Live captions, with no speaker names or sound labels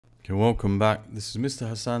Okay, welcome back. This is Mr.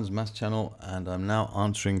 Hassan's Maths channel, and I'm now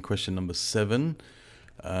answering question number 7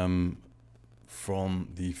 from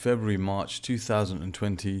the February-March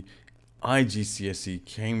 2020 IGCSE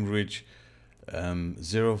Cambridge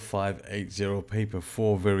 0580 paper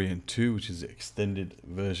 4 variant 2, which is the extended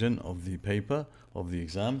version of the paper of the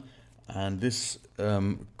exam. And this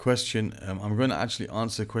question, I'm going to actually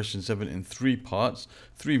answer question 7 in 3 parts,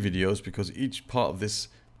 3 videos, because each part of this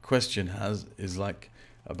question is like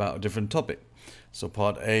about a different topic. So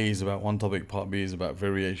part A is about one topic, part B is about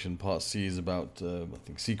variation, part C is about I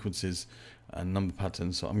think sequences and number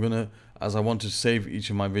patterns. So I'm gonna, as I want to save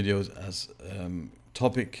each of my videos as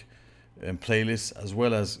topic and playlists as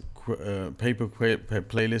well as paper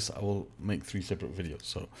playlists, I will make 3 separate videos.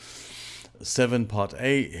 So 7 part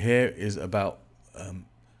A here is about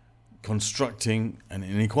constructing an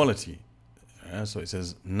inequality. So it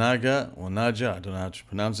says Naga or Naja, I don't know how to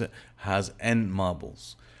pronounce it, has n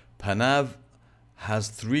marbles. Panav has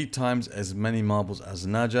 3 times as many marbles as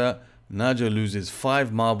Naja. Naja loses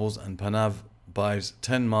 5 marbles and Panav buys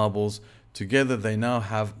 10 marbles. Together they now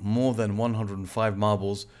have more than 105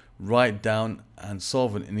 marbles. Write down and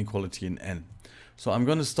solve an inequality in n. So I'm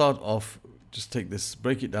going to start off, just take this,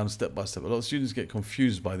 break it down step by step. A lot of students get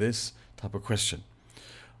confused by this type of question.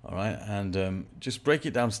 All right, and just break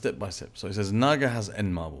it down step by step. So it says Naga has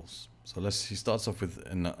n marbles. So he starts off with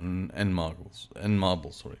n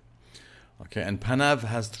marbles, sorry. Okay, and Panav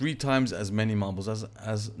has 3 times as many marbles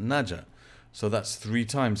as Naja. So that's 3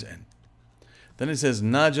 times n. Then it says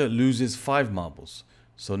Naja loses 5 marbles.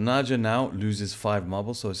 So Naja now loses 5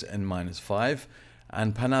 marbles, so it's n minus 5.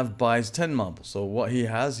 And Panav buys 10 marbles. So what he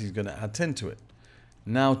has, he's going to add 10 to it.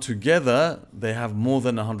 Now together, they have more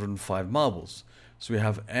than 105 marbles. So we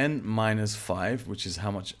have n minus 5, which is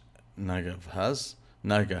how much Naga has,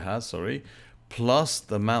 plus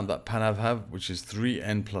the amount that Panav have, which is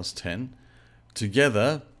 3n plus 10.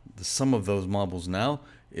 Together, the sum of those marbles now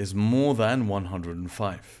is more than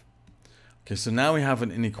 105. Okay, so now we have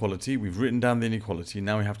an inequality. We've written down the inequality.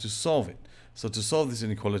 Now we have to solve it. So to solve this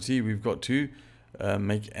inequality, we've got to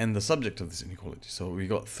make n the subject of this inequality. So we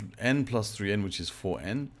got n plus 3n, which is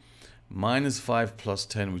 4n, minus 5 plus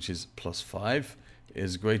 10, which is plus 5,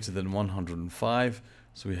 is greater than 105.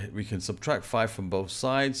 So we can subtract 5 from both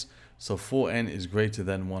sides. So 4n is greater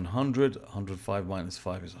than 100. 105 minus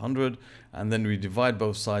 5 is 100. And then we divide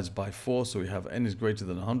both sides by 4. So we have n is greater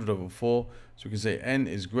than 100 over 4. So we can say n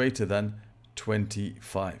is greater than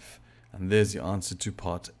 25. And there's the answer to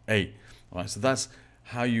part A. All right, so that's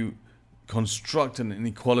how you construct an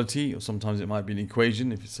inequality, or sometimes it might be an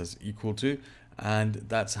equation if it says equal to, and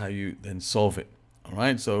that's how you then solve it. All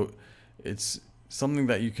right, so it's something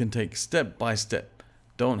that you can take step by step.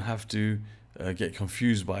 Don't have to get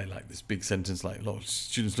confused by like this big sentence. Like a lot of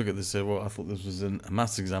students look at this and say, well, I thought this was a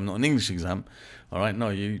maths exam, not an English exam. All right, no,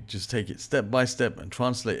 you just take it step by step and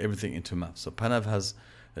translate everything into maths. So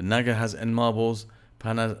Naga has n marbles.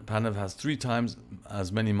 Panav has 3 times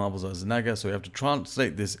as many marbles as Naga. So we have to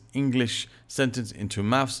translate this English sentence into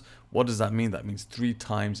maths. What does that mean? That means 3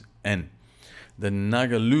 times n. Then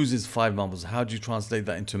Naga loses 5 marbles. How do you translate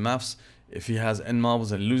that into maths? If he has n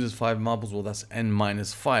marbles and loses 5 marbles, well, that's n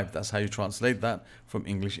minus 5. That's how you translate that from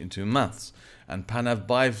English into maths. And Panav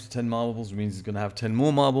buys 10 marbles, means he's going to have 10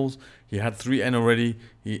 more marbles. He had 3n already.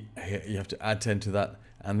 You have to add 10 to that.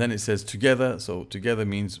 And then it says together. So together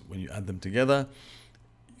means when you add them together,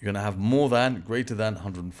 you're going to have more than, greater than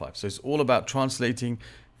 105. So it's all about translating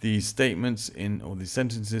these statements or these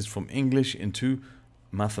sentences from English into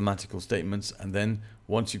mathematical statements. And then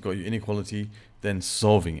once you've got your inequality, then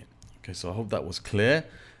solving it. Okay, so I hope that was clear.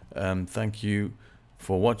 Thank you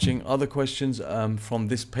for watching. Other questions from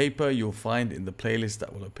this paper you'll find in the playlist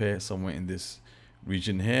that will appear somewhere in this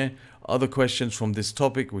region here. Other questions from this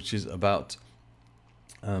topic, which is about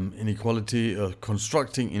inequality,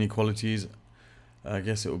 constructing inequalities. I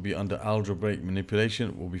guess it will be under algebraic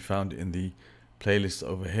manipulation. Will be found in the playlist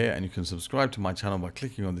over here, and you can subscribe to my channel by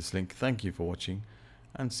clicking on this link. Thank you for watching,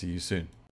 and see you soon.